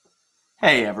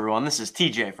Hey everyone, this is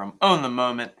TJ from Own the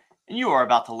Moment, and you are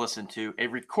about to listen to a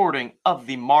recording of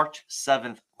the March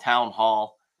 7th Town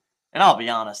Hall. And I'll be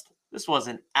honest, this was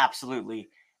an absolutely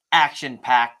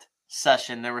action-packed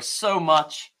session. There was so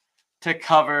much to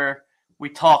cover. We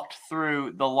talked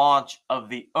through the launch of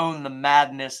the Own the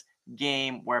Madness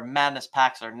game, where Madness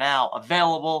packs are now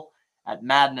available at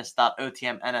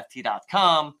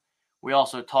madness.otmnft.com. We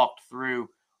also talked through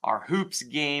our Hoops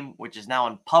game, which is now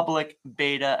in public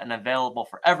beta and available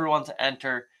for everyone to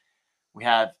enter. We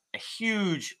have a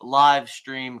huge live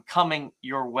stream coming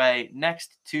your way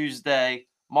next Tuesday,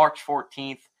 March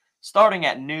 14th, starting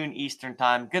at noon Eastern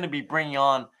Time. Going to be bringing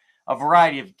on a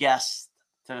variety of guests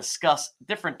to discuss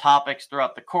different topics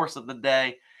throughout the course of the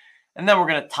day. And then we're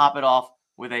going to top it off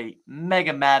with a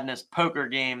Mega Madness poker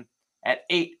game at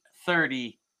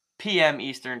 8:30 p.m.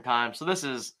 Eastern Time. So this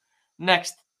is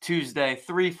next Tuesday,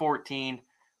 3/14.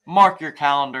 Mark your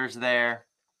calendars there.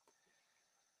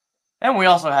 And we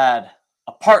also had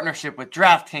a partnership with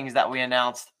DraftKings that we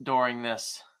announced during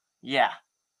this. Yeah,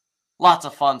 lots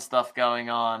of fun stuff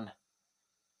going on.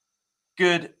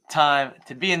 Good time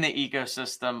to be in the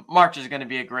ecosystem. March is going to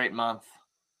be a great month.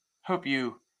 Hope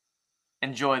you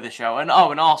enjoy the show. And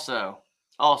also,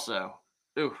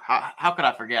 how could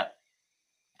I forget?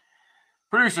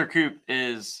 Producer Coop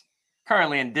is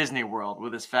currently in Disney World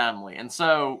with his family, and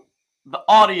so the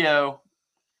audio,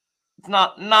 it's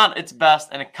not its best,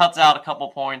 and it cuts out a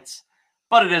couple points,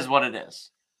 but it is what it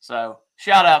is. So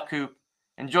shout out Coop,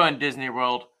 enjoying Disney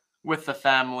World with the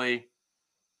family.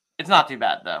 It's not too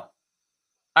bad though.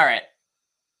 All right,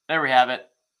 there we have it.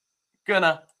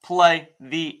 Gonna play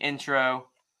the intro.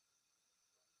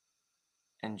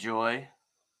 Enjoy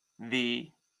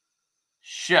the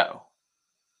show.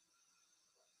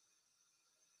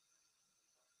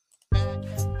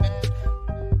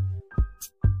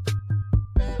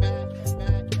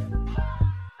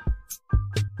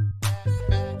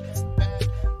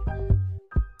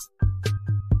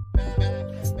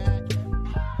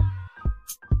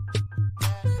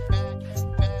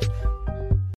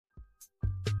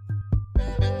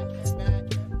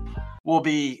 We'll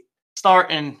be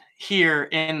starting here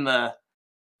in the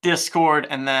Discord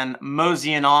and then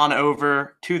moseying on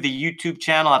over to the YouTube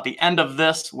channel at the end of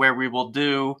this, where we will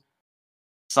do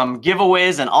some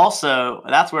giveaways. And also,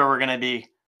 that's where we're going to be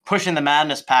pushing the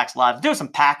Madness packs live, doing some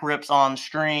pack rips on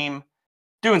stream,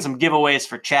 doing some giveaways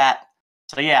for chat.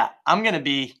 So yeah, I'm going to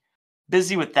be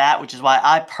busy with that, which is why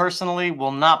I personally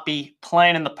will not be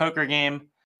playing in the poker game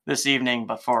this evening.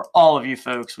 But for all of you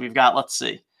folks, we got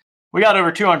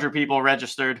over 200 people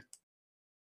registered.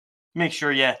 Make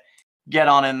sure you get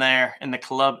on in there in the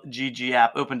Club GG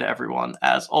app, open to everyone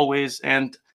as always.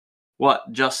 And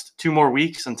just 2 more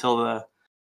weeks until the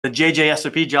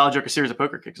JJSOP Jolly Joker Series of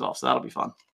Poker kicks off. So that'll be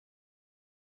fun.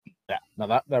 Yeah,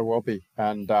 no, there will be.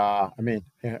 And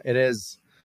it is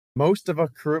most of the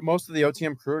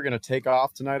OTM crew are going to take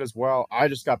off tonight as well. I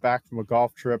just got back from a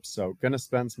golf trip, so going to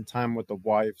spend some time with the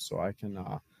wife so I can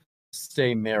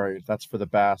stay married. That's for the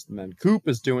best. And then Coop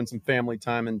is doing some family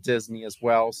time in Disney as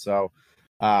well. So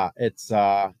it's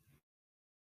good.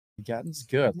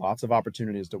 Lots of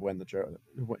opportunities to win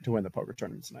the poker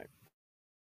tournament tonight.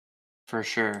 For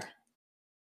sure.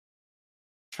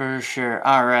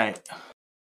 All right.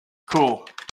 Cool.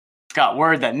 Got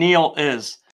word that Neil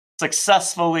is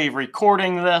successfully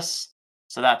recording this.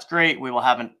 So that's great. We will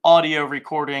have an audio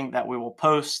recording that we will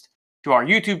post to our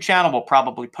YouTube channel. We'll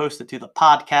probably post it to the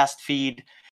podcast feed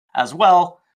as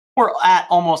well. We're at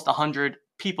almost 100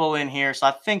 people in here, so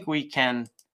I think we can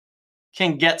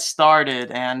get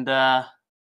started and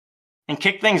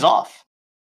kick things off.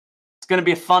 It's going to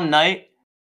be a fun night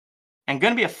and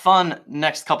going to be a fun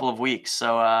next couple of weeks.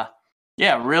 So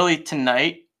really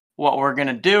tonight, what we're going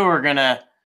to do, we're going to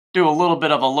do a little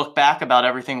bit of a look back about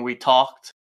everything we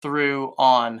talked through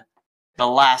on the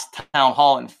last town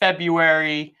hall in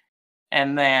February,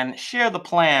 and then share the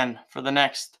plan for the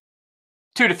next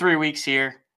 2 to 3 weeks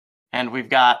here. And we've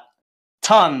got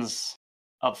tons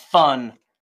of fun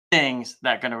things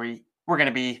that we're going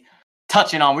to be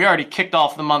touching on. We already kicked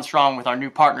off the month strong with our new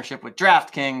partnership with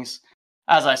DraftKings.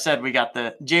 As I said, we got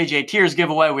the JJ Tiers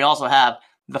giveaway. We also have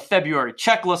the February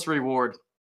checklist reward.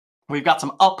 We've got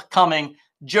some upcoming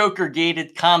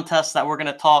Joker-gated contests that we're going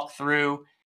to talk through.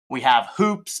 We have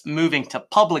Hoops moving to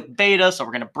public beta, so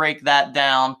we're going to break that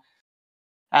down.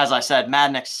 As I said,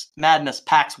 Madness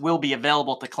packs will be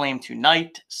available to claim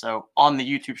tonight. So on the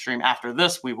YouTube stream after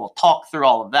this, we will talk through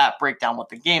all of that, break down what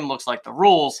the game looks like, the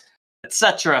rules,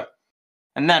 etc.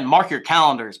 And then mark your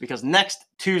calendars, because next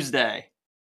Tuesday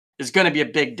is going to be a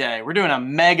big day. We're doing a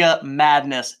Mega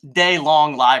Madness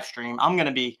day-long live stream. I'm going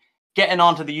to be getting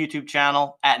onto the YouTube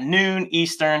channel at noon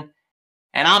Eastern.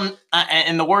 And I'm,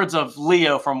 in the words of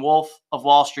Leo from Wolf of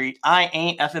Wall Street, I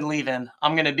ain't effing leaving.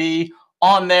 I'm going to be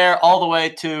on there all the way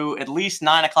to at least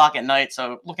 9 o'clock at night.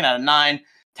 So looking at a 9-10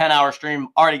 hour stream.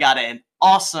 Already got an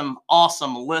awesome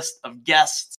list of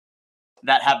guests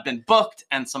that have been booked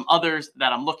and some others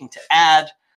that I'm looking to add.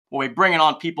 We'll be bringing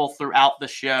on people throughout the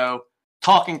show,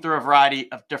 talking through a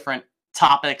variety of different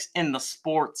topics in the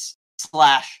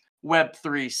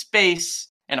sports/Web3 space,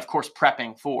 and of course,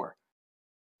 prepping for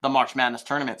the March Madness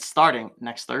tournament starting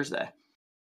next Thursday.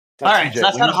 All right, so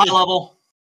that's kind of high level.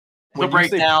 The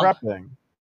breakdown. Prepping,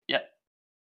 yep.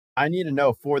 I need to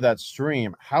know for that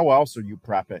stream, how else are you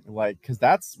prepping? Like, because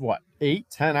that's what,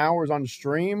 8-10 hours on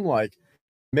stream? Like,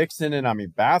 mixing in,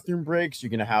 bathroom breaks. You're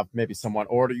gonna have maybe someone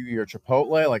order you your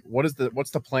Chipotle. Like, what's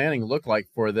the planning look like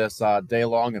for this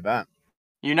day-long event?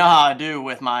 You know how I do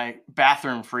with my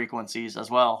bathroom frequencies as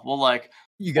well. We'll have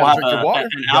drink your water.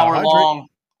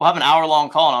 We'll have an hour-long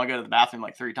call, and I'll go to the bathroom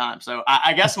like 3 times. So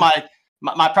I guess my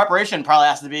preparation probably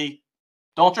has to be,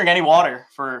 don't drink any water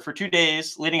for 2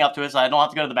 days leading up to it, so I don't have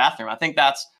to go to the bathroom. I think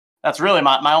that's really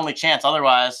my only chance.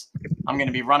 Otherwise, I'm going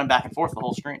to be running back and forth the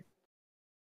whole stream.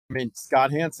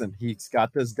 Scott Hansen, he's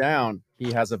got this down.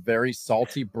 He has a very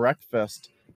salty breakfast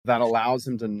that allows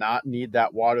him to not need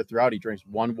that water throughout. He drinks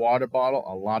 1 water bottle,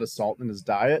 a lot of salt in his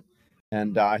diet,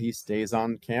 and he stays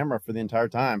on camera for the entire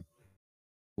time.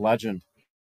 Legend.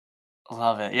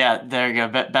 Love it. Yeah, there you go.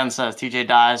 Ben says TJ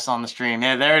dies on the stream.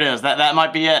 Yeah, there it is. That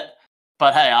might be it.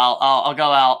 But hey, I'll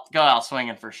go out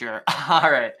swinging for sure.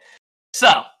 All right.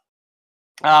 So,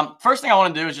 first thing I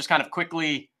want to do is just kind of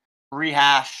quickly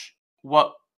rehash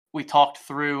what we talked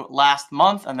through last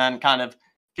month, and then kind of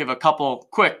give a couple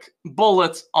quick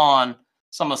bullets on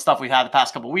some of the stuff we've had the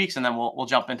past couple weeks, and then we'll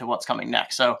jump into what's coming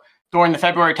next. So, during the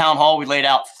February town hall, we laid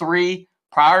out 3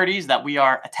 priorities that we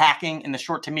are attacking in the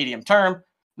short to medium term.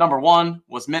 Number 1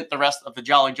 was mint the rest of the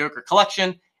Jolly Joker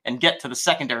collection and get to the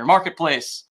secondary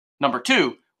marketplace. Number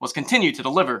 2 was continue to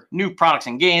deliver new products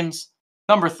and games.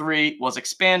 Number 3 was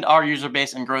expand our user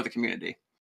base and grow the community.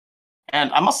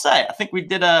 And I must say, I think we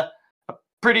did a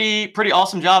pretty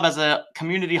awesome job as a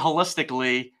community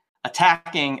holistically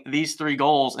attacking these 3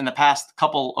 goals in the past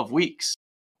couple of weeks.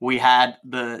 We had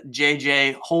the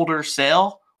JJ holder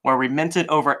sale where we minted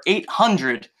over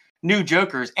 800 new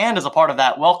Jokers, and as a part of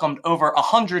that, welcomed over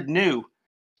 100 new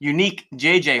unique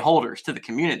JJ holders to the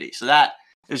community. So that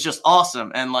is just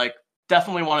awesome. And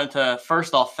definitely wanted to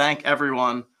first off thank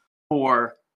everyone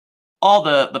for all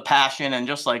the passion and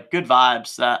just good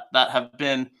vibes that have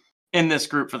been in this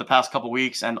group for the past couple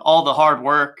weeks, and all the hard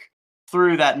work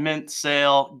through that mint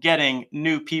sale, getting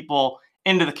new people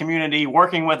into the community,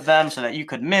 working with them so that you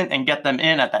could mint and get them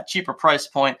in at that cheaper price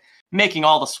point, making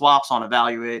all the swaps on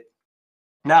Evaluate.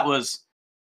 That was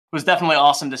definitely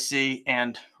awesome to see,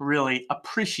 and really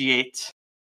appreciate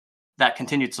that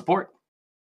continued support.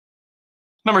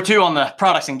 Number 2, on the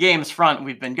products and games front,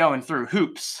 we've been going through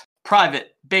Hoops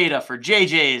private beta for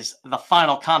JJ's. The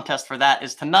final contest for that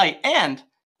is tonight, and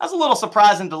as a little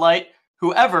surprise and delight,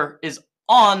 whoever is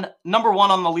on number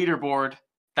 1 on the leaderboard,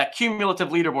 that cumulative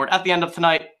leaderboard at the end of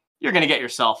tonight, you're going to get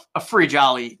yourself a free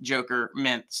Jolly Joker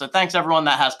mint. So thanks everyone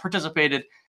that has participated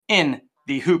in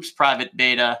the Hoops private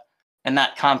beta, and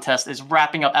that contest is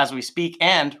wrapping up as we speak.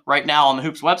 And right now on the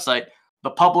Hoops website,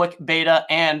 the public beta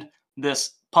and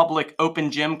this public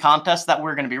open gym contest that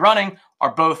we're going to be running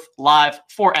are both live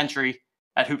for entry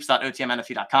at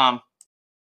hoops.otmnft.com. In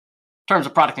terms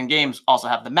of product and games, also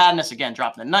have the Madness, again,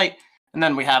 dropping tonight. And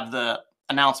then we have the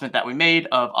announcement that we made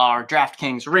of our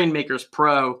DraftKings Rainmakers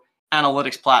Pro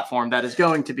analytics platform that is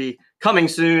going to be coming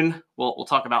soon. We'll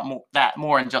talk about that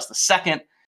more in just a second.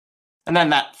 And then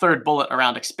that third bullet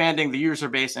around expanding the user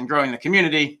base and growing the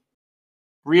community,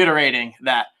 reiterating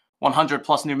that 100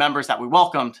 plus new members that we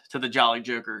welcomed to the Jolly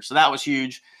Joker. So that was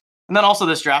huge. And then also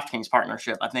this DraftKings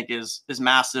partnership, I think is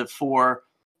massive for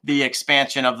the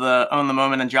expansion of the Own the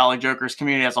Moment and Jolly Jokers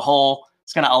community as a whole.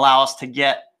 It's going to allow us to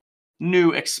get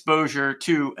new exposure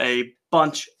to a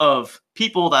bunch of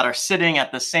people that are sitting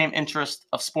at the same interest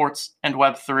of sports and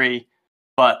Web3,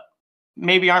 but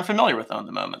maybe aren't familiar with Own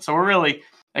the Moment. So we're really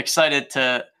excited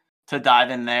to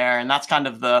dive in there. And that's kind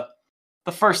of the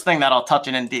first thing that I'll touch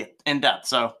in depth.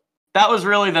 So that was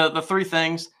really the 3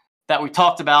 things that we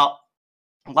talked about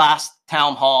last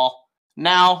town hall.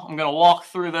 Now I'm going to walk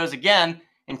through those again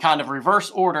in kind of reverse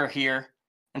order here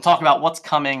and talk about what's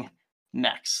coming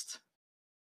next.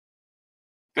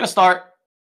 I'm going to start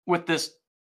with this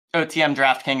OTM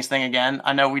DraftKings thing again.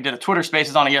 I know we did a Twitter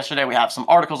Spaces on it yesterday. We have some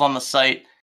articles on the site.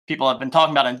 People have been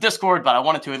talking about it in Discord, but I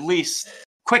wanted to at least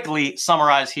quickly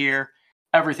summarize here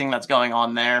everything that's going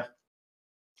on there.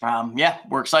 Yeah,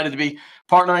 we're excited to be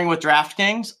partnering with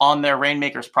DraftKings on their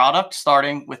Rainmakers product,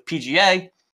 starting with PGA.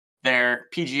 Their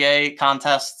PGA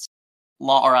contests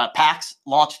packs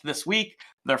launched this week.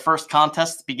 Their first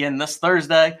contests begin this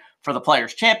Thursday for the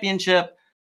Players Championship.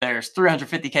 There's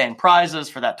 $350K in prizes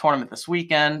for that tournament this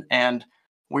weekend, and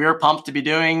we are pumped to be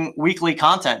doing weekly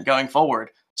content going forward.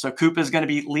 So Coop is going to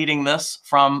be leading this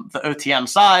from the OTM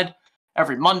side.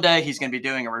 Every Monday, he's going to be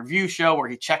doing a review show where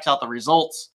he checks out the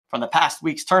results from the past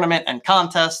week's tournament and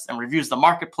contests and reviews the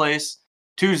marketplace.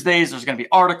 Tuesdays, there's going to be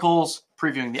articles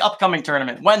previewing the upcoming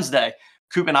tournament. Wednesday,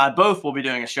 Coop and I both will be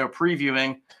doing a show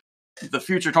previewing the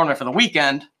future tournament for the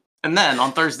weekend. And then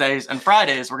on Thursdays and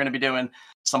Fridays, we're going to be doing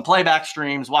some playback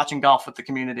streams, watching golf with the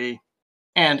community,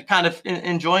 and kind of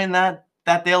enjoying that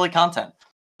daily content.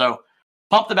 So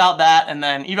pumped about that, and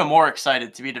then even more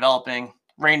excited to be developing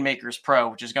Rainmakers Pro,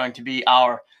 which is going to be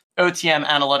our OTM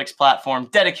analytics platform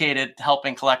dedicated to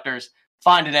helping collectors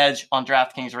find an edge on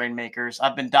DraftKings Rainmakers.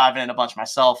 I've been diving in a bunch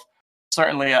myself.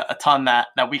 Certainly a ton that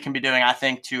we can be doing, I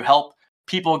think, to help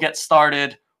people get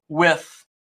started with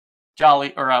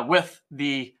with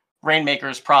the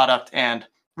Rainmakers product and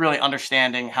really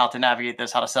understanding how to navigate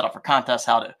this, how to set up for contests,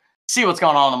 how to see what's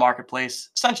going on in the marketplace,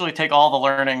 essentially take all the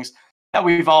learnings that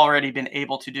we've already been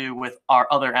able to do with our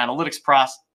other analytics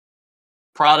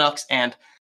products and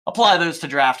apply those to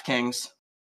DraftKings.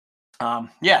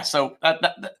 So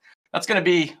that's going to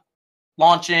be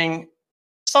launching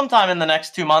sometime in the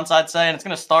next 2 months, I'd say, and it's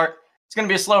going to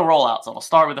be a slow rollout. So it'll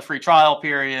start with a free trial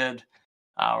period.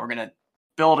 We're going to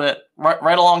build it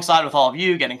right alongside with all of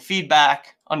you, getting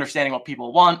feedback, understanding what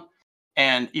people want,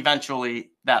 and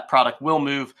eventually that product will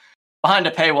move behind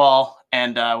a paywall.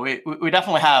 And we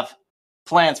definitely have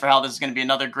plans for how this is going to be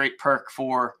another great perk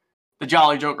for the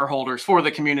Jolly Joker holders, for the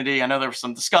community. I know there was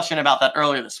some discussion about that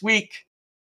earlier this week.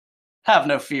 Have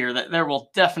no fear that there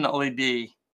will definitely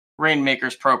be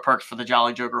Rainmakers Pro perks for the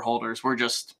Jolly Joker holders. We're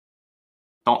just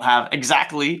don't have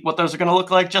exactly what those are going to look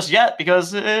like just yet,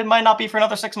 because it might not be for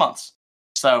another 6 months.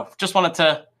 So just wanted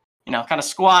to, kind of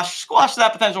squash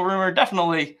that potential rumor.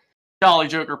 Definitely Jolly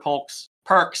Joker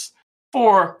perks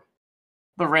for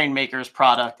the Rainmakers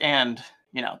product. And,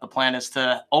 the plan is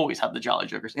to always have the Jolly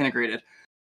Jokers integrated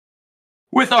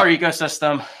with our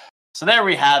ecosystem. So there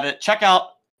we have it. Check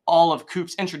out all of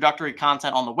Coop's introductory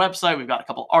content on the website. We've got a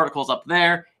couple articles up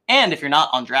there. And if you're not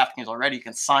on DraftKings already, you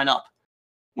can sign up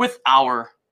with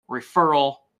our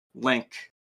referral link.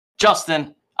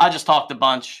 Justin, I just talked a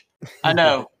bunch. I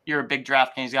know you're a big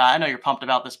DraftKings guy. I know you're pumped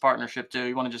about this partnership too.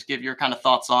 You want to just give your kind of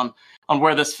thoughts on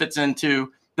where this fits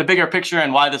into the bigger picture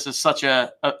and why this is such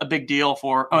a big deal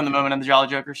for Own the Moment and the Jolly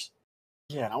Jokers?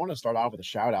 Yeah, and I want to start off with a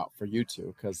shout out for you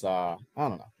two, because I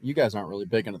don't know, you guys aren't really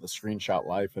big into the screenshot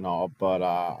life and all, but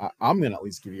I'm gonna at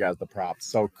least give you guys the props.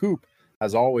 So Coop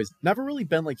has always never really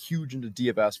been like huge into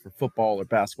DFS for football or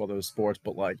basketball, those sports,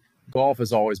 but like golf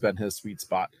has always been his sweet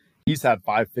spot. He's had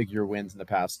 5-figure wins in the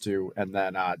past two, and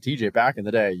then TJ, back in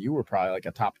the day, you were probably like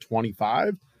a top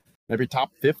 25, maybe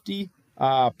top 50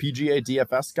 PGA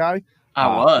DFS guy. I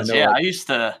was, I used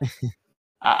to.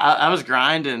 I was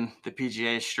grinding the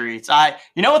PGA streets.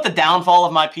 You know what the downfall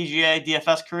of my PGA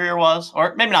DFS career was?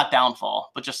 Or maybe not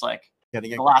downfall, but just like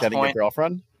getting point. A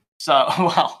girlfriend? So,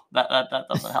 well, that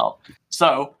doesn't help.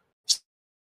 So,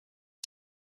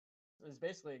 it was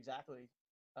basically exactly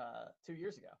 2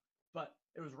 years ago. But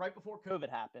it was right before COVID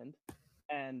happened.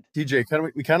 And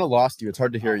TJ, we kind of lost you. It's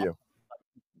hard to hear you.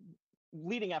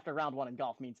 Leading after round one in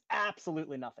golf means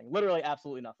absolutely nothing. Literally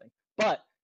absolutely nothing. But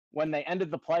when they ended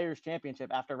the Players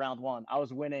Championship after round one, I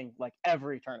was winning like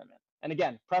every tournament. And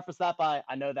again, preface that by,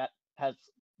 I know that has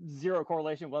zero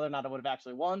correlation whether or not I would have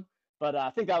actually won, but I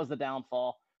think that was the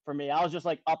downfall for me. I was just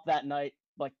like up that night,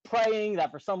 like praying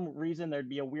that for some reason there'd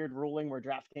be a weird ruling where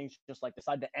DraftKings just like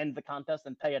decide to end the contest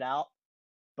and pay it out.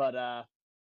 But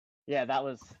that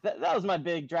was my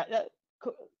big draft.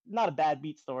 Not a bad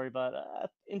beat story, but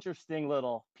interesting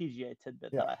little PGA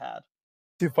tidbit that I had.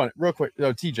 Too funny. Real quick,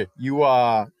 TJ,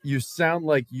 you sound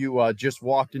like you just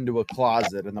walked into a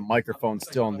closet and the microphone's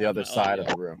still on the other side of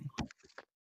the room.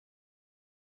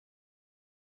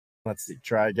 Let's see.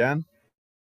 Try again.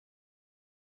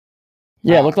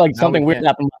 Yeah, it looked like something weird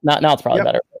happened. Now it's probably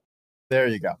better. There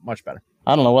you go. Much better.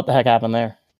 I don't know what the heck happened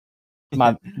there.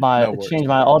 My No changed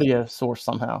my audio source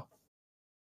somehow.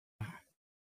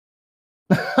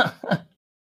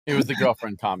 It was the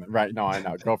girlfriend comment, right? No, I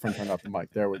know. Girlfriend turned off the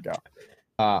mic. There we go.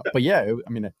 But yeah,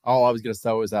 all I was going to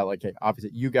say was that, like, hey, obviously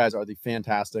you guys are the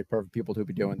fantastic, perfect people to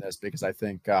be doing this, because I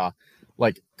think,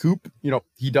 like Coop,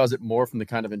 he does it more from the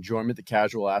kind of enjoyment, the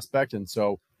casual aspect. And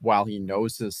so while he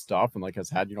knows his stuff and like has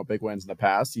had, big wins in the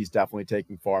past, he's definitely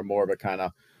taking far more of a kind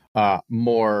of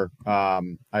more,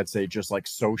 I'd say, just like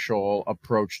social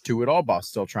approach to it all, but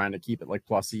still trying to keep it like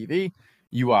plus EV.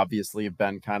 You obviously have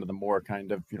been kind of the more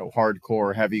kind of,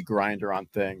 hardcore heavy grinder on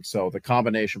things. So the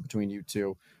combination between you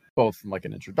two, both from like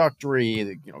an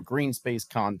introductory, green space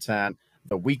content,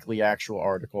 the weekly actual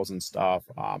articles and stuff.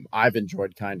 I've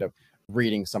enjoyed kind of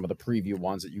reading some of the preview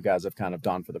ones that you guys have kind of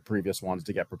done for the previous ones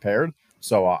to get prepared.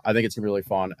 So I think it's really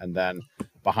fun. And then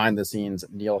behind the scenes,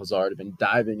 Neil has already been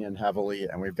diving in heavily,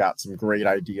 and we've got some great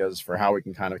ideas for how we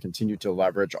can kind of continue to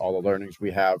leverage all the learnings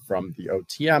we have from the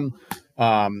OTM,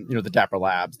 the Dapper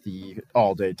Labs, the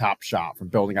all-day Top Shot, from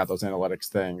building out those analytics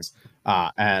things,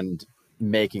 and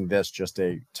making this just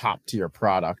a top-tier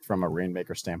product from a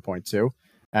Rainmaker standpoint too.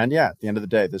 And yeah, at the end of the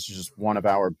day, this is just one of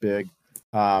our big,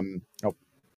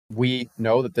 we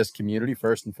know that this community,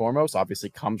 first and foremost, obviously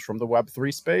comes from the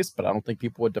Web3 space, but I don't think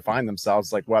people would define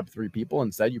themselves like Web3 people.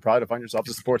 Instead, you probably define yourselves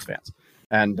as sports fans.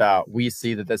 And we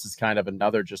see that this is kind of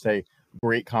another just a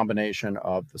great combination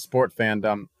of the sport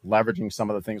fandom, leveraging some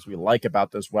of the things we like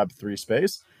about this Web3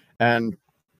 space. And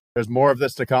there's more of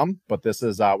this to come, but this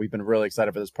is, we've been really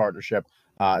excited for this partnership.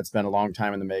 It's been a long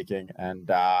time in the making,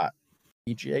 and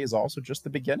PGA is also just the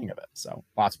beginning of it. So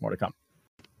lots more to come.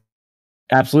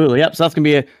 Absolutely. Yep. So that's going to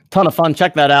be a ton of fun.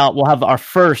 Check that out. We'll have our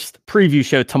first preview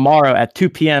show tomorrow at 2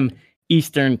 p.m.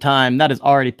 Eastern time. That is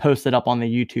already posted up on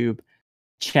the YouTube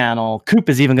channel. Coop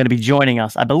is even going to be joining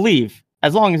us, I believe,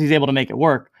 as long as he's able to make it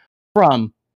work,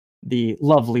 from the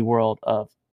lovely world of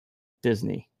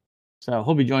Disney. So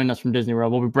he'll be joining us from Disney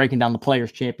World. We'll be breaking down the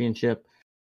Players' Championship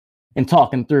and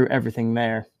talking through everything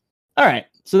there. All right.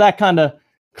 So that kind of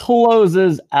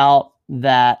closes out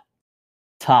that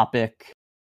topic.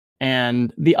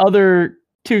 And the other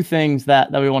two things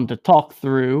that we wanted to talk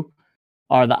through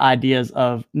are the ideas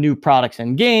of new products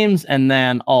and games, and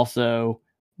then also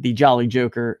the Jolly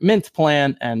Joker Mint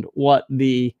plan and what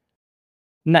the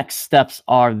next steps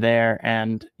are there,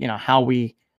 and how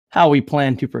we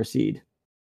plan to proceed.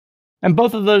 And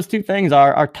both of those two things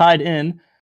are tied in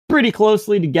pretty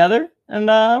closely together, and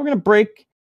we're gonna break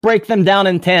them down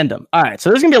in tandem. All right,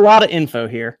 so there's gonna be a lot of info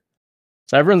here,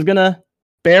 so everyone's gonna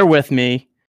bear with me.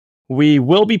 We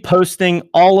will be posting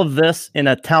all of this in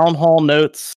a town hall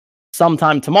notes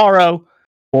sometime tomorrow.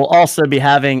 We'll also be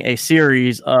having a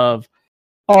series of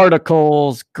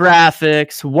articles,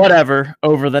 graphics, whatever,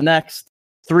 over the next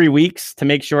 3 weeks to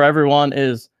make sure everyone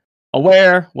is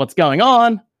aware what's going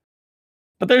on.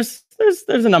 But there's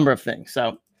a number of things.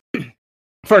 So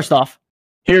first off,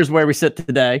 here's where we sit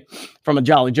today from a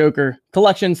Jolly Joker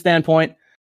collection standpoint.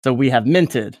 So we have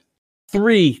minted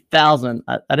 3,000.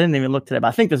 I didn't even look today, but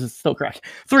I think this is still correct.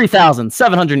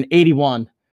 3,781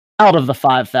 out of the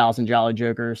 5,000 Jolly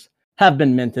Jokers have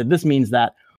been minted. This means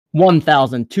that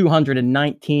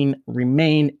 1,219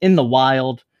 remain in the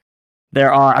wild.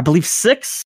 There are, I believe,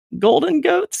 6 golden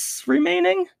goats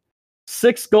remaining.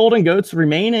 6 golden goats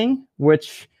remaining,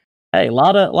 which, hey, a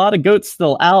lot of goats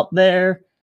still out there.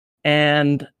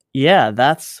 And yeah,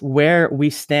 that's where we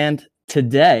stand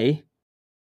today.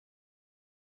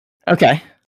 Okay,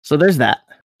 so there's that.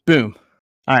 Boom.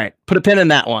 All right, put a pin in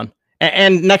that one.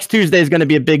 And next Tuesday is going to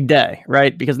be a big day,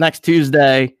 right? Because next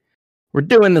Tuesday, we're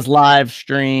doing this live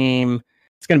stream.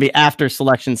 It's going to be after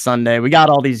Selection Sunday. We got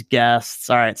all these guests.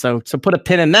 All right, so put a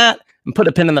pin in that, and put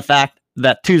a pin in the fact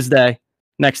that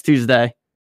next Tuesday,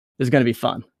 is going to be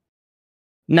fun.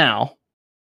 Now,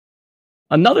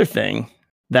 another thing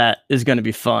that is going to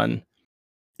be fun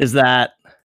is that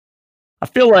I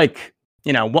feel like,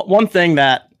 one thing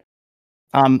that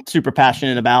I'm super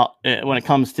passionate about when it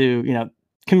comes to,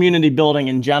 community building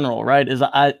in general, right, is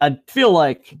I feel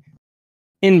like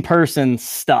in-person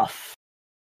stuff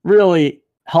really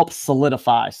helps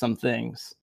solidify some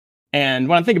things. And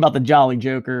when I think about the Jolly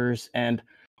Jokers and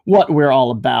what we're all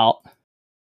about,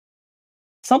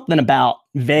 something about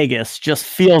Vegas just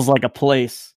feels like a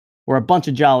place where a bunch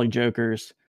of Jolly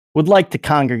Jokers would like to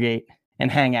congregate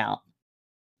and hang out.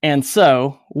 And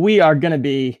so we are going to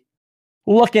be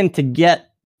looking to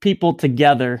get people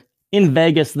together in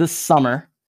Vegas this summer.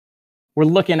 We're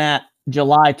looking at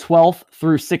July 12th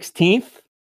through 16th,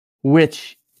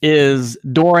 which is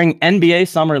during NBA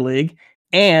Summer League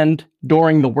and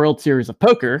during the World Series of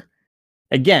Poker.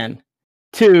 Again,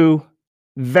 2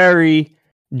 very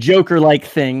Joker-like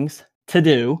things to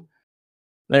do.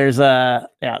 There's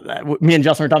me and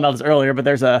Justin were talking about this earlier, but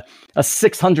there's a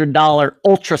 $600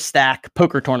 Ultra Stack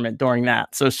poker tournament during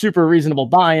that. So super reasonable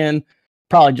buy-in,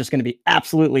 probably just going to be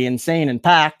absolutely insane and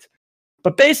packed.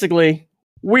 But basically,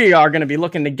 we are going to be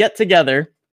looking to get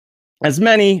together as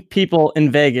many people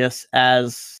in Vegas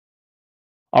as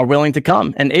are willing to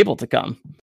come and able to come.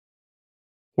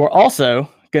 We're also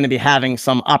going to be having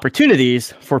some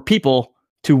opportunities for people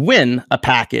to win a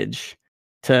package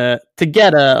to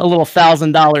get a little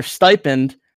 $1,000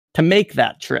 stipend to make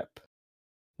that trip.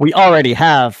 We already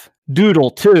have Doodle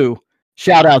 2,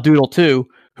 shout out Doodle 2,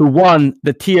 who won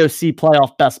the TOC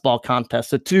Playoff Best Ball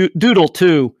Contest. So Doodle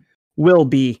 2 will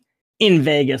be in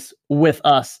Vegas with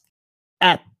us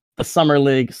at the Summer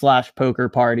League / poker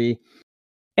party.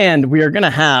 And we are going to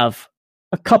have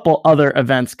a couple other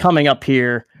events coming up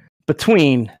here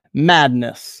between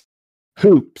Madness,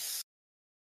 Hoops,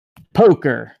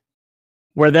 Poker,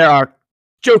 where there are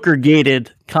Joker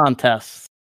gated contests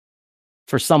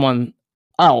for someone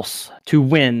else to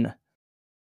win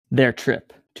their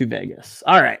trip to Vegas.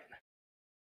 All right.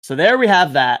 So there we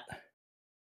have that.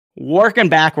 Working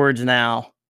backwards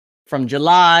now from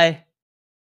July.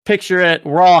 Picture it.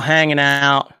 We're all hanging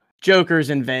out. Joker's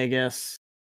in Vegas.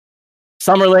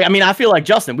 Summer League. I mean, I feel like,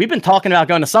 Justin, we've been talking about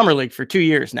going to Summer League for 2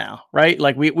 years now, right?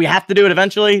 Like we have to do it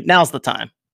eventually. Now's the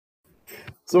time.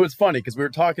 So it's funny because we were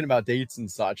talking about dates and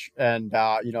such, and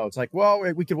it's like, well,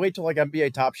 we could wait till like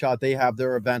NBA Top Shot, they have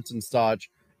their events and such,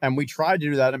 and we tried to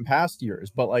do that in past years,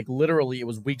 but like literally it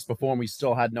was weeks before and we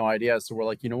still had no idea. So we're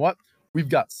like, you know what? We've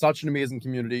got such an amazing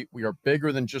community. We are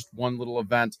bigger than just one little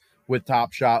event with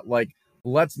Top Shot. Like,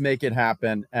 let's make it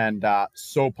happen, and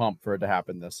so pumped for it to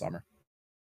happen this summer.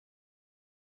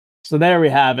 So there we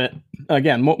have it.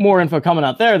 Again, more info coming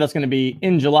out there. That's going to be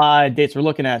in July. Dates we're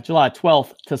looking at July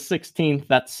 12th to 16th,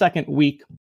 that second week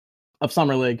of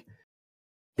Summer League.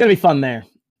 Going to be fun there.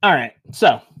 All right.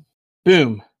 So,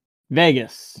 boom.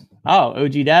 Vegas. Oh,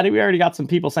 OG Daddy. We already got some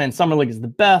people saying Summer League is the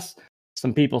best.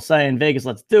 Some people saying Vegas,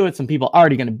 let's do it. Some people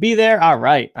already going to be there. All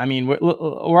right. I mean, we're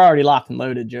already locked and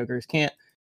loaded, Jokers. Can't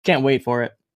wait for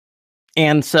it.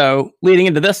 And so, leading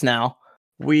into this now,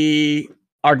 we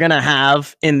are going to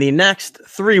have, in the next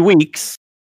 3 weeks,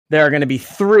 there are going to be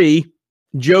 3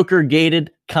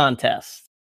 Joker-gated contests.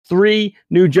 3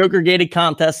 new Joker-gated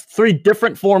contests, 3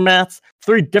 different formats,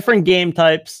 3 different game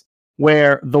types,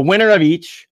 where the winner of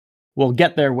each will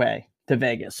get their way to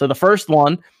Vegas. So the first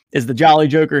one is the Jolly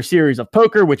Joker series of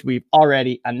poker, which we've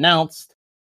already announced.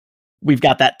 We've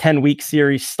got that 10-week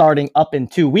series starting up in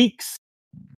 2 weeks.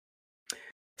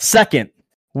 Second,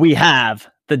 we have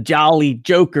the Jolly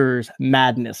Jokers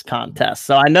Madness contest.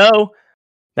 So I know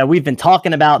that we've been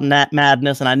talking about that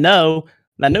madness, and I know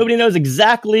that nobody knows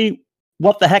exactly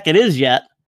what the heck it is yet.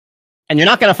 And you're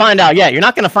not going to find out yet. You're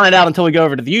not going to find out until we go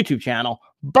over to the YouTube channel.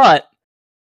 But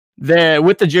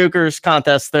with the Jokers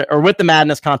contest, or with the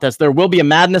Madness contest, there will be a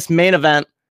Madness main event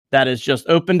that is just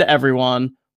open to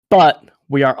everyone. But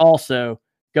we are also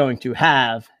going to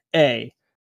have a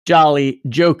Jolly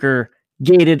Joker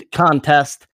gated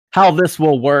contest. How this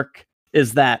will work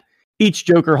is that each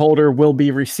Joker holder will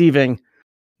be receiving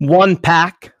 1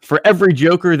 pack for every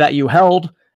Joker that you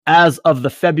held as of the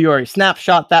February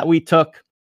snapshot that we took.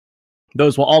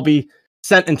 Those will all be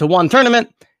sent into one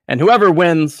tournament, and whoever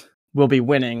wins will be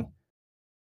winning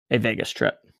a Vegas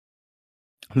trip.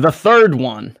 The third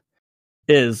one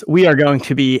is we are going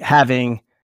to be having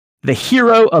the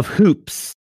Hero of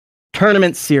Hoops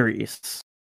tournament series.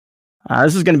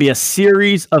 This is going to be a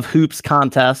series of hoops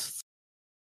contests.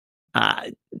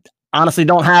 Honestly,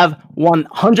 don't have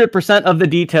 100% of the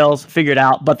details figured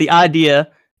out, but the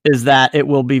idea is that it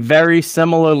will be very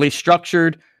similarly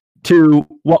structured to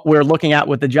what we're looking at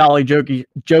with the Jolly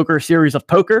Joker series of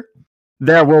poker.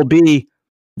 There will be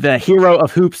the Hero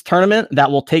of Hoops tournament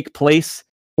that will take place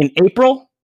in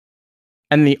April.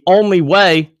 And the only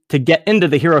way to get into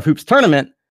the Hero of Hoops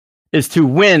tournament is to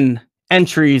win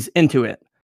entries into it.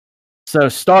 So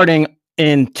starting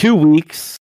in 2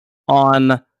 weeks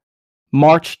on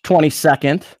March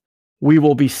 22nd, we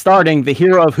will be starting the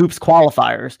Hero of Hoops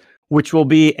qualifiers, which will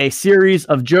be a series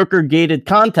of Joker-gated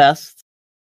contests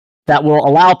that will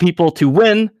allow people to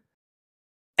win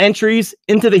entries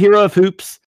into the Hero of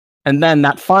Hoops. And then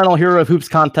that final Hero of Hoops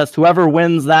contest, whoever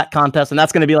wins that contest, and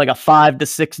that's going to be like a 5 to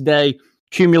 6 day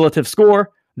cumulative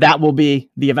score, that will be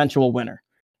the eventual winner.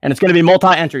 And it's going to be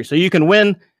multi-entry. So you can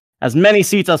win as many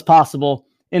seats as possible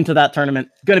into that tournament.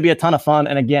 It's going to be a ton of fun.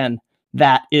 And again,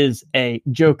 that is a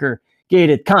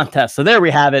Joker-gated contest. So there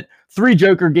we have it. 3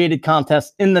 Joker-gated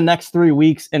contests in the next 3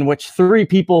 weeks, in which 3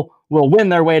 people will win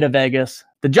their way to Vegas.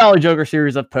 The Jolly Joker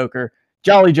series of poker,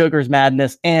 Jolly Joker's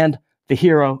Madness, and the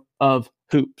Hero of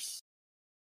Hoops.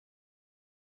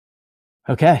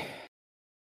 Okay. I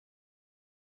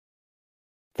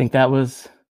think that was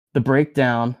the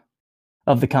breakdown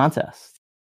of the contest.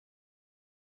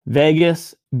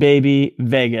 Vegas, baby,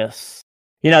 Vegas.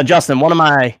 You know, Justin,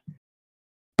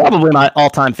 probably my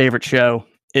all-time favorite show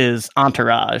is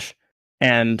Entourage.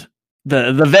 And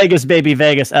the Vegas Baby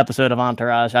Vegas episode of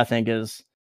Entourage, I think is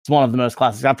one of the most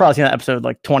classics. I've probably seen that episode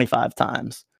like 25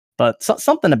 times, but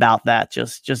something about that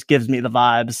just gives me the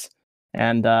vibes.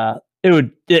 And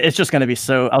it's just going to be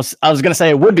so, I was going to say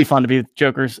it would be fun to be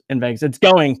Jokers in Vegas. It's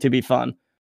going to be fun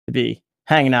to be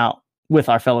hanging out with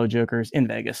our fellow Jokers in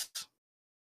Vegas.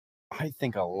 I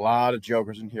think a lot of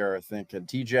Jokers in here are thinking,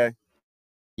 TJ,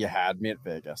 you had me at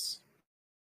Vegas.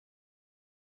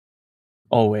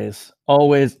 Always.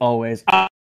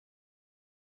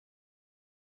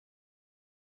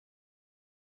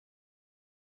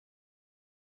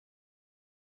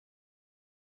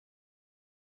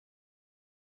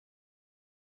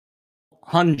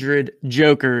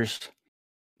 Jokers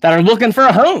that are looking for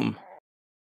a home.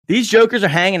 These Jokers are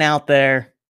hanging out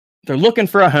there. They're looking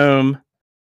for a home,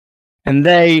 and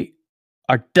they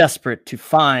are desperate to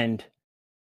find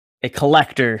a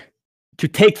collector to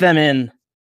take them in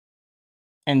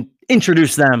and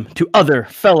introduce them to other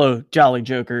fellow Jolly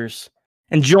Jokers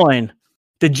and join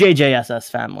the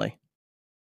JJSS family.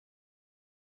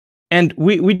 And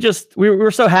we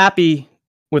were so happy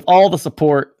with all the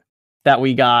support that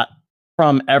we got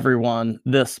from everyone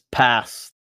this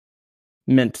past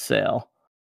mint sale,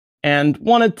 and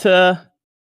wanted to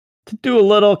do a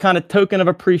little kind of token of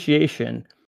appreciation,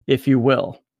 if you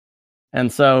will.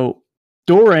 And so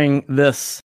during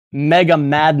this Mega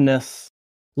Madness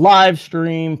live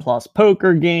stream plus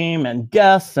poker game and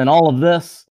guests and all of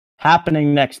this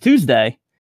happening next Tuesday,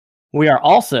 we are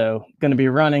also going to be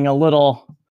running a little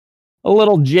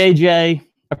JJ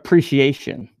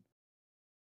appreciation.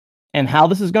 And how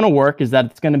this is going to work is that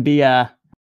it's going to be an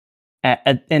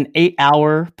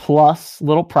 8-hour plus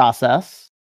little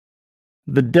process.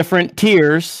 The different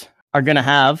tiers are going to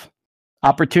have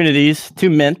opportunities to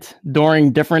mint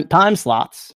during different time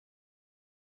slots.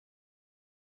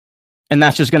 And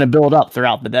that's just going to build up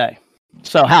throughout the day.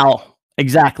 So how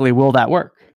exactly will that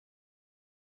work?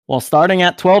 Well, starting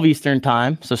at 12 Eastern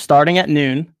time, so starting at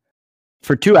noon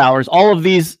for 2 hours, all of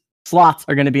these slots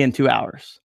are going to be in 2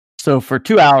 hours. So for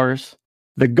 2 hours,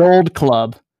 the Gold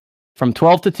Club from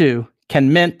 12 to 2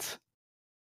 can mint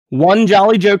one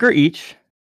Jolly Joker each,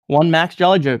 one max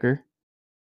Jolly Joker.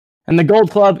 And the Gold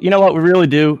Club, you know what? We really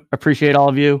do appreciate all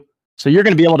of you. So you're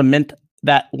going to be able to mint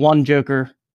that one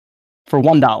Joker for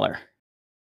 $1.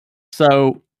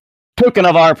 So token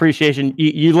of our appreciation,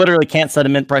 you literally can't set a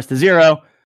mint price to 0.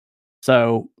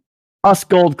 So us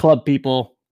Gold Club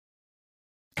people,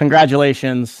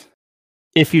 congratulations.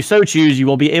 If you so choose, you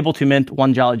will be able to mint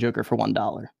one Jolly Joker for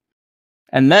 $1.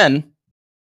 And then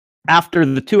after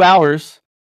the 2 hours,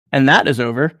 and that is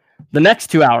over, the next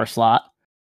 2 hour slot,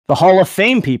 the Hall of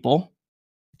Fame people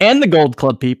and the Gold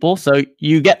Club people, so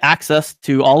you get access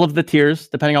to all of the tiers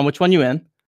depending on which one you in.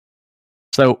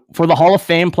 So for the Hall of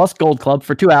Fame plus Gold Club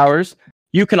for 2 hours,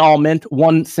 you can all mint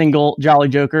one single Jolly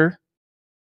Joker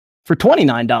for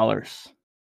 $29.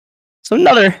 So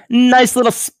another nice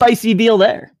little spicy deal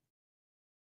there.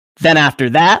 Then after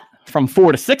that, from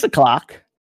 4 to 6 o'clock,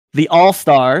 the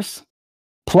All-Stars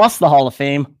plus the Hall of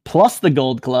Fame plus the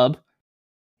Gold Club,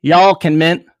 y'all can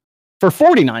mint for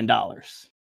 $49.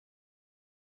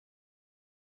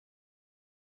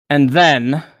 And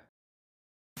then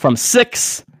from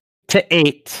 6 to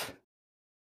 8,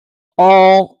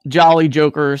 all Jolly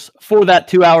Jokers for that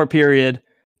 2 hour period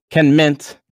can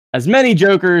mint as many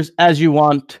Jokers as you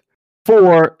want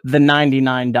for the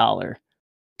 $99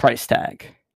 price tag.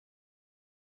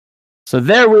 So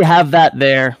there we have that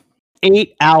there.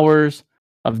 8 hours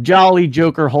of Jolly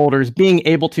Joker holders being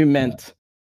able to mint.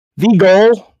 The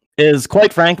goal is,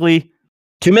 quite frankly,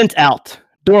 to mint out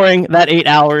during that 8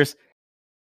 hours.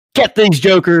 Get these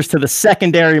Jokers to the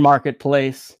secondary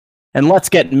marketplace, and let's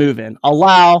get moving.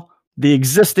 Allow the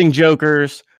existing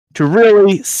Jokers to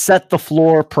really set the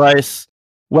floor price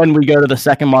when we go to the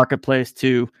second marketplace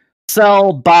to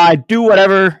sell, buy, do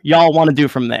whatever y'all want to do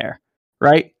from there,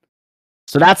 right?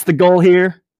 So that's the goal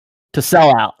here, to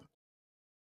sell out.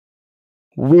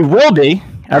 We will be.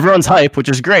 Everyone's hype, which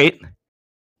is great.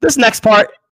 This next part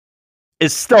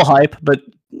is still hype, but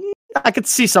I could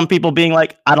see some people being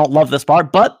like, I don't love this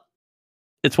part, but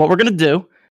it's what we're going to do.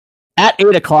 At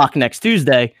 8 o'clock next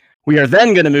Tuesday, we are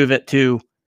then going to move it to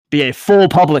be a full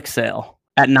public sale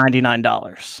at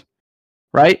 $99,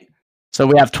 right? So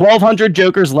we have 1,200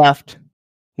 Jokers left.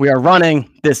 We are running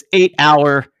this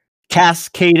 8-hour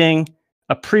cascading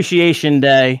appreciation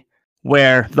day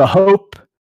where the hope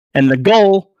and the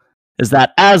goal is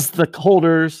that as the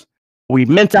holders, we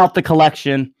mint out the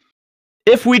collection.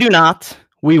 If we do not,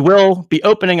 we will be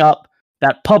opening up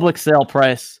that public sale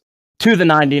price to the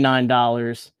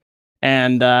 $99.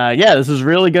 And this is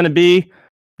really going to be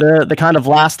the kind of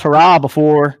last hurrah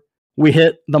before we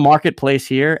hit the marketplace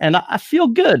here, and I feel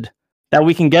good that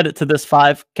we can get it to this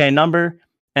 5K number.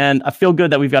 And I feel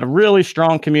good that we've got a really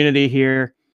strong community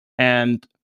here. And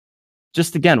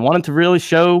just again, wanted to really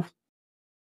show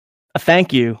a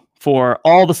thank you for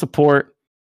all the support,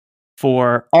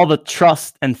 for all the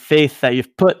trust and faith that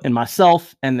you've put in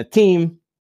myself and the team,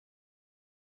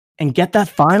 and get that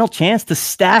final chance to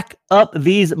stack up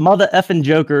these mother effing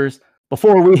jokers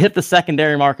before we hit the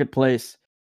secondary marketplace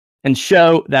and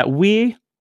show that we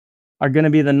are going to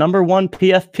be the number one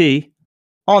PFP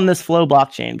on this Flow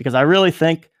blockchain, because I really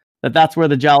think that that's where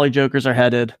the Jolly Jokers are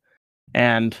headed.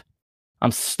 And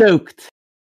I'm stoked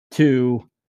to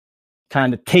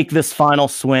kind of take this final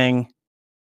swing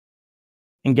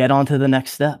and get on to the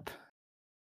next step.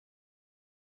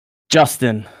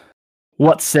 Justin,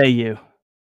 what say you?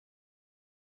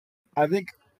 I think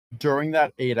during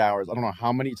that 8 hours, I don't know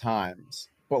how many times,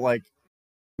 but like,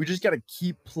 we just got to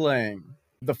keep playing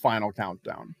the final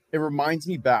countdown. It reminds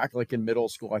me back, like in middle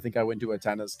school, I think I went to a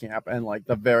tennis camp, and like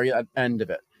the very end of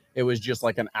it, it was just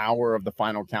like an hour of the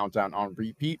final countdown on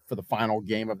repeat for the final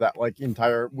game of that like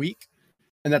entire week.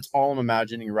 And that's all I'm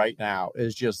imagining right now,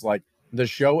 is just like the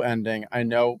show ending. I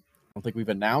don't think we've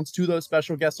announced who those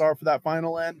special guests are for that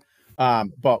final end.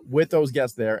 But with those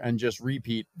guests there, and just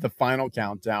repeat the final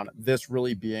countdown, this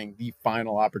really being the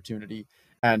final opportunity.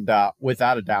 And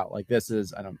without a doubt, like this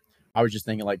is, I was just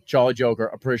thinking like Jolly Joker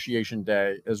Appreciation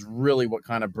Day is really what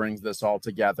kind of brings this all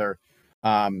together.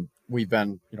 We've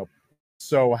been,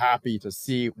 so happy to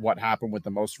see what happened with the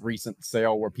most recent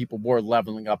sale, where people were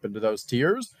leveling up into those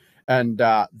tiers. And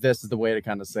this is the way to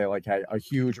kind of say like, hey, a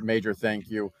huge major thank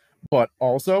you. But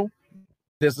also,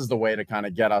 this is the way to kind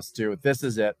of get us to, this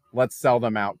is it. Let's sell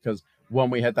them out. Because when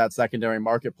we hit that secondary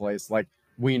marketplace, like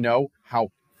we know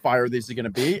how fire these are going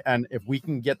to be. And if we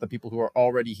can get the people who are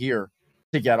already here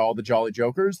to get all the Jolly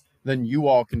Jokers, then you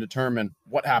all can determine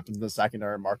what happens in the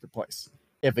secondary marketplace.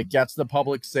 If it gets the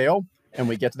public sale and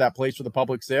we get to that place for the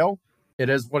public sale, it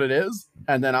is what it is.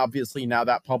 And then obviously now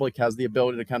that public has the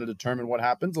ability to kind of determine what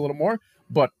happens a little more.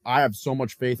 But I have so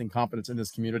much faith and confidence in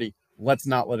this community. Let's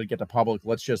not let it get to public.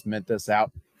 Let's just mint this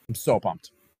out. I'm so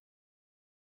pumped.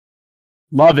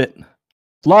 Love it.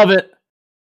 Love it.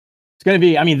 It's going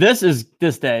to be,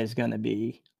 this day is going to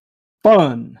be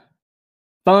fun.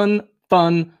 Fun.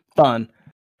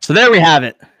 So there we have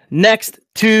it. Next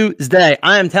Tuesday,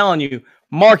 I am telling you,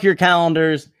 mark your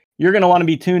calendars. You're going to want to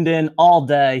be tuned in all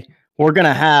day. We're going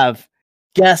to have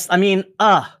guests.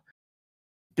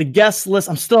 The guest list,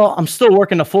 I'm still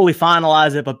working to fully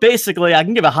finalize it, but basically I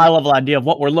can give a high level idea of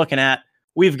what we're looking at.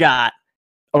 We've got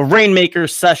a Rainmaker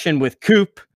session with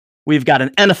Coop. We've got an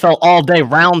NFL all day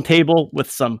roundtable with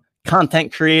some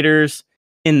content creators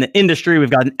in the industry.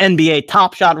 We've got an NBA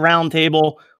Top Shot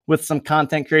roundtable with some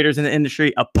content creators in the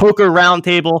industry, a poker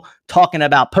roundtable talking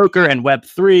about poker and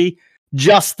Web3.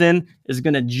 Justin is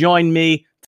going to join me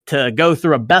to go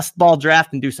through a best ball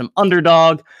draft and do some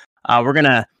underdog. We're going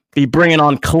to be bringing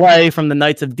on Clay from the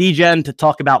Knights of Degen to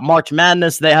talk about March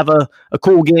Madness. They have a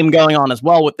cool game going on as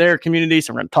well with their community,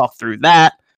 so we're going to talk through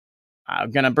that.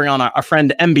 I'm going to bring on our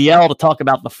friend MBL to talk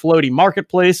about the floaty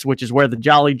marketplace, which is where the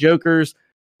Jolly Jokers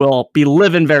will be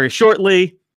living very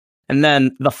shortly. And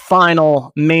then the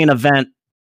final main event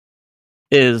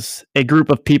is a group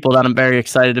of people that I'm very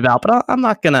excited about, but I'm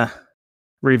not going to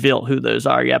reveal who those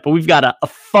are yet. But we've got a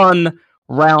fun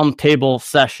roundtable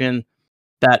session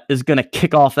that is going to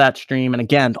kick off that stream. And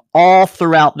again, all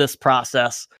throughout this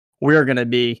process, we're going to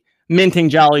be minting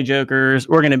Jolly Jokers.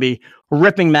 We're going to be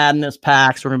ripping Madness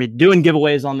packs. We're going to be doing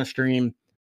giveaways on the stream.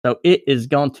 So it is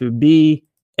going to be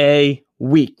a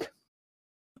week.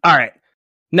 All right.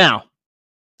 Now,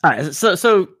 all right.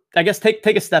 So I guess take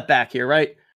a step back here,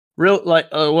 right?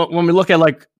 When we look at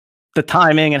like the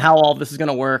timing and how all of this is going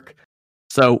to work.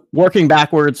 So working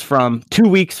backwards from 2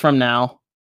 weeks from now,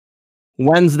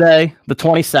 Wednesday, the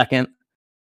 22nd,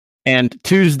 and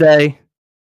Tuesday,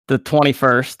 the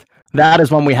 21st. That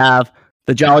is when we have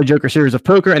the Jolly Joker Series of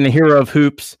Poker and the Hero of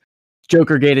Hoops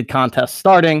Joker Gated contest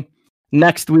starting.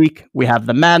 Next week, we have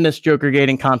the Madness Joker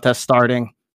Gating contest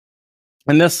starting.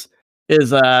 And this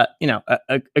is a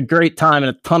great time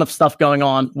and a ton of stuff going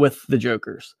on with the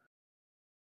Jokers.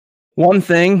 One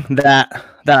thing that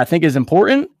I think is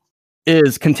important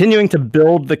is continuing to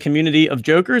build the community of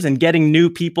Jokers and getting new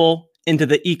people into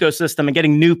the ecosystem and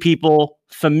getting new people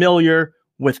familiar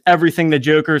with everything the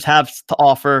Jokers have to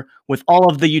offer, with all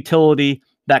of the utility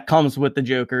that comes with the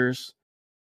Jokers.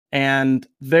 And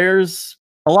there's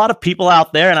a lot of people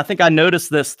out there, and I think I noticed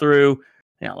this through,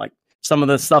 like some of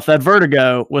the stuff that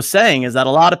Vertigo was saying, is that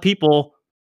a lot of people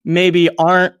maybe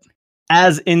aren't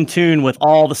as in tune with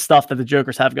all the stuff that the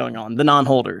jokers have going on, the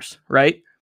non-holders, right?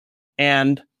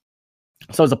 And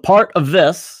so as a part of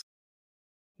this,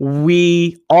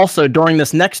 we also, during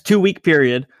this next 2-week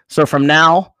period, so from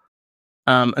now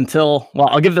until, well,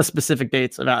 I'll give the specific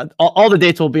dates. All the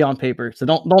dates will be on paper, so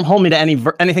don't hold me to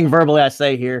anything verbally I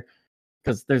say here,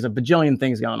 because there's a bajillion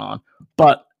things going on.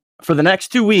 But for the next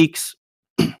 2 weeks,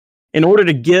 in order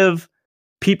to give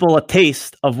people a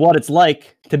taste of what it's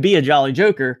like to be a Jolly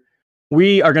Joker,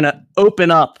 we are going to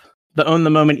open up the Own the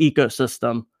Moment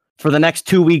ecosystem for the next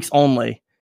 2 weeks only,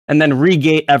 and then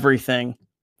regate everything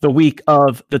the week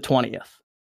of the 20th.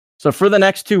 So for the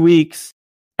next 2 weeks,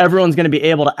 everyone's going to be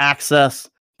able to access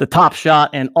the Top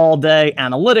Shot and All Day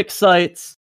analytics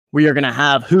sites. We are going to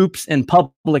have hoops in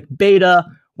public beta,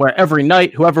 where every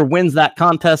night, whoever wins that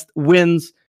contest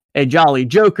wins a Jolly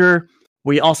Joker.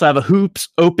 We also have a hoops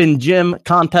open gym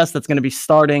contest that's going to be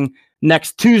starting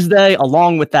next Tuesday,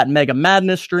 along with that Mega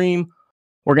Madness stream.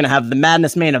 We're going to have the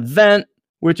Madness main event,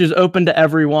 which is open to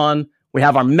everyone. We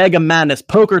have our Mega Madness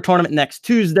poker tournament next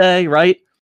Tuesday, right?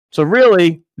 So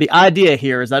really, the idea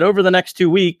here is that over the next 2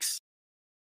 weeks,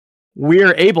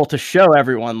 we're able to show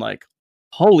everyone, like,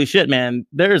 holy shit, man,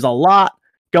 there's a lot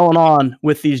going on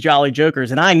with these Jolly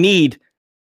Jokers, and I need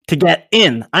to get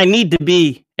in. I need to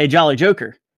be a Jolly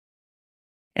Joker.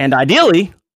 And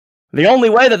ideally, the only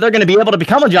way that they're going to be able to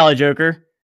become a Jolly Joker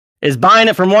is buying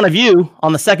it from one of you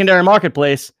on the secondary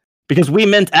marketplace, because we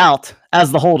mint out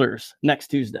as the holders next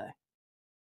Tuesday.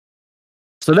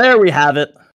 So there we have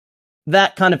it.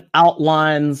 That kind of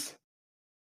outlines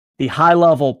the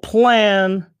high-level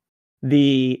plan,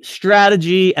 the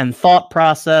strategy and thought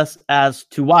process as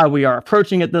to why we are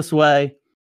approaching it this way.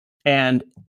 And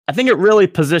I think it really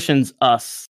positions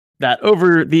us that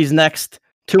over these next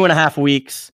 2.5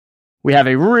 weeks, we have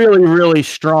a really, really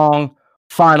strong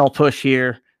final push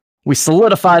here. We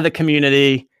solidify the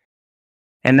community,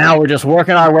 and now we're just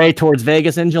working our way towards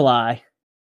Vegas in July.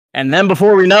 And then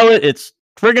before we know it, it's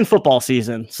friggin' football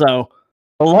season. So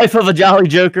the life of a Jolly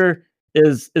Joker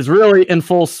is really in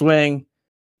full swing.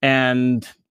 And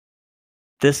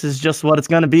this is just what it's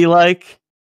going to be like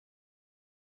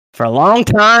for a long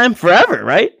time, forever,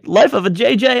 right? Life of a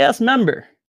JJS member.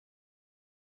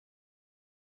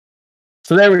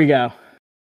 So there we go.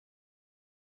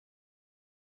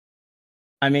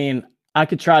 I mean, I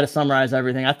could try to summarize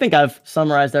everything. I think I've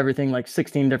summarized everything like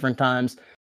 16 different times.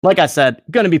 Like I said,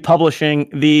 going to be publishing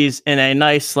these in a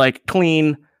nice, like,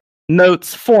 clean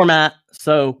notes format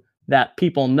so that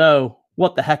people know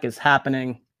what the heck is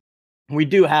happening. We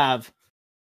do have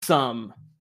some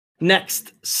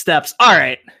next steps. All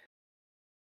right.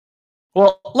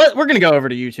 Well, we're going to go over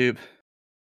to YouTube.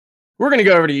 We're going to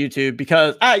go over to YouTube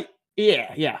because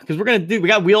because we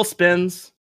got wheel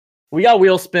spins. We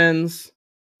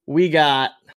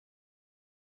got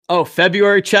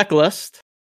February checklist.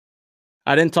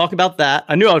 I didn't talk about that.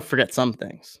 I knew I would forget some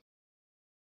things.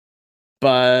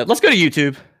 But let's go to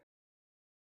YouTube.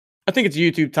 I think it's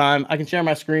YouTube time. I can share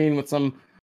my screen with some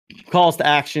calls to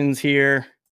actions here.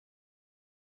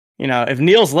 You know, if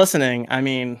Neil's listening, I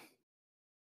mean,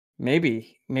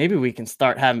 maybe we can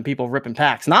start having people ripping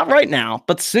packs. Not right now,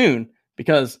 but soon,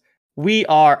 because we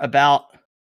are about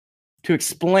to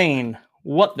explain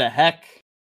what the heck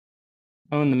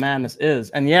Own the Madness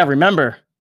is. And yeah, remember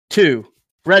to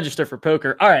register for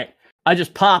poker. All right, I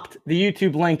just popped the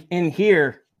YouTube link in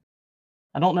here.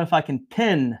 I don't know if I can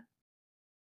pin.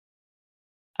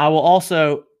 I will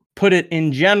also put it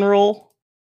in general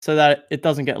so that it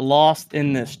doesn't get lost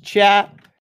in this chat.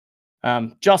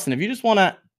 Justin, if you just want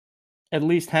to at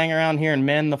least hang around here and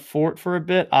man the fort for a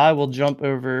bit, I will jump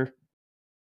over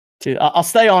to... I'll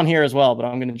stay on here as well, but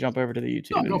I'm going to jump over to the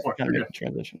YouTube. Go for it. Kind of make a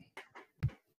transition.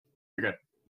 You're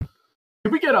good.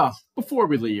 Can we get before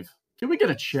we leave, can we get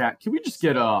a chat? Can we just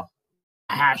get a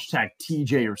hashtag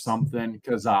TJ or something?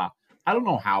 Because I don't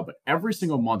know how, but every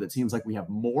single month it seems like we have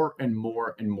more and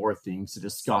more and more things to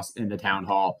discuss in the town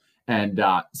hall. And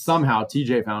somehow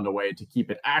TJ found a way to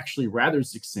keep it actually rather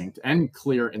succinct and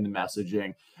clear in the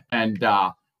messaging and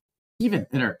even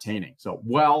entertaining. So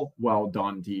well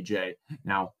done, TJ.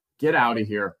 Now get out of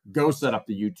here. Go set up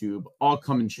the YouTube. I'll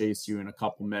come and chase you in a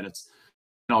couple minutes.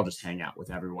 And I'll just hang out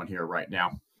with everyone here right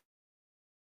now.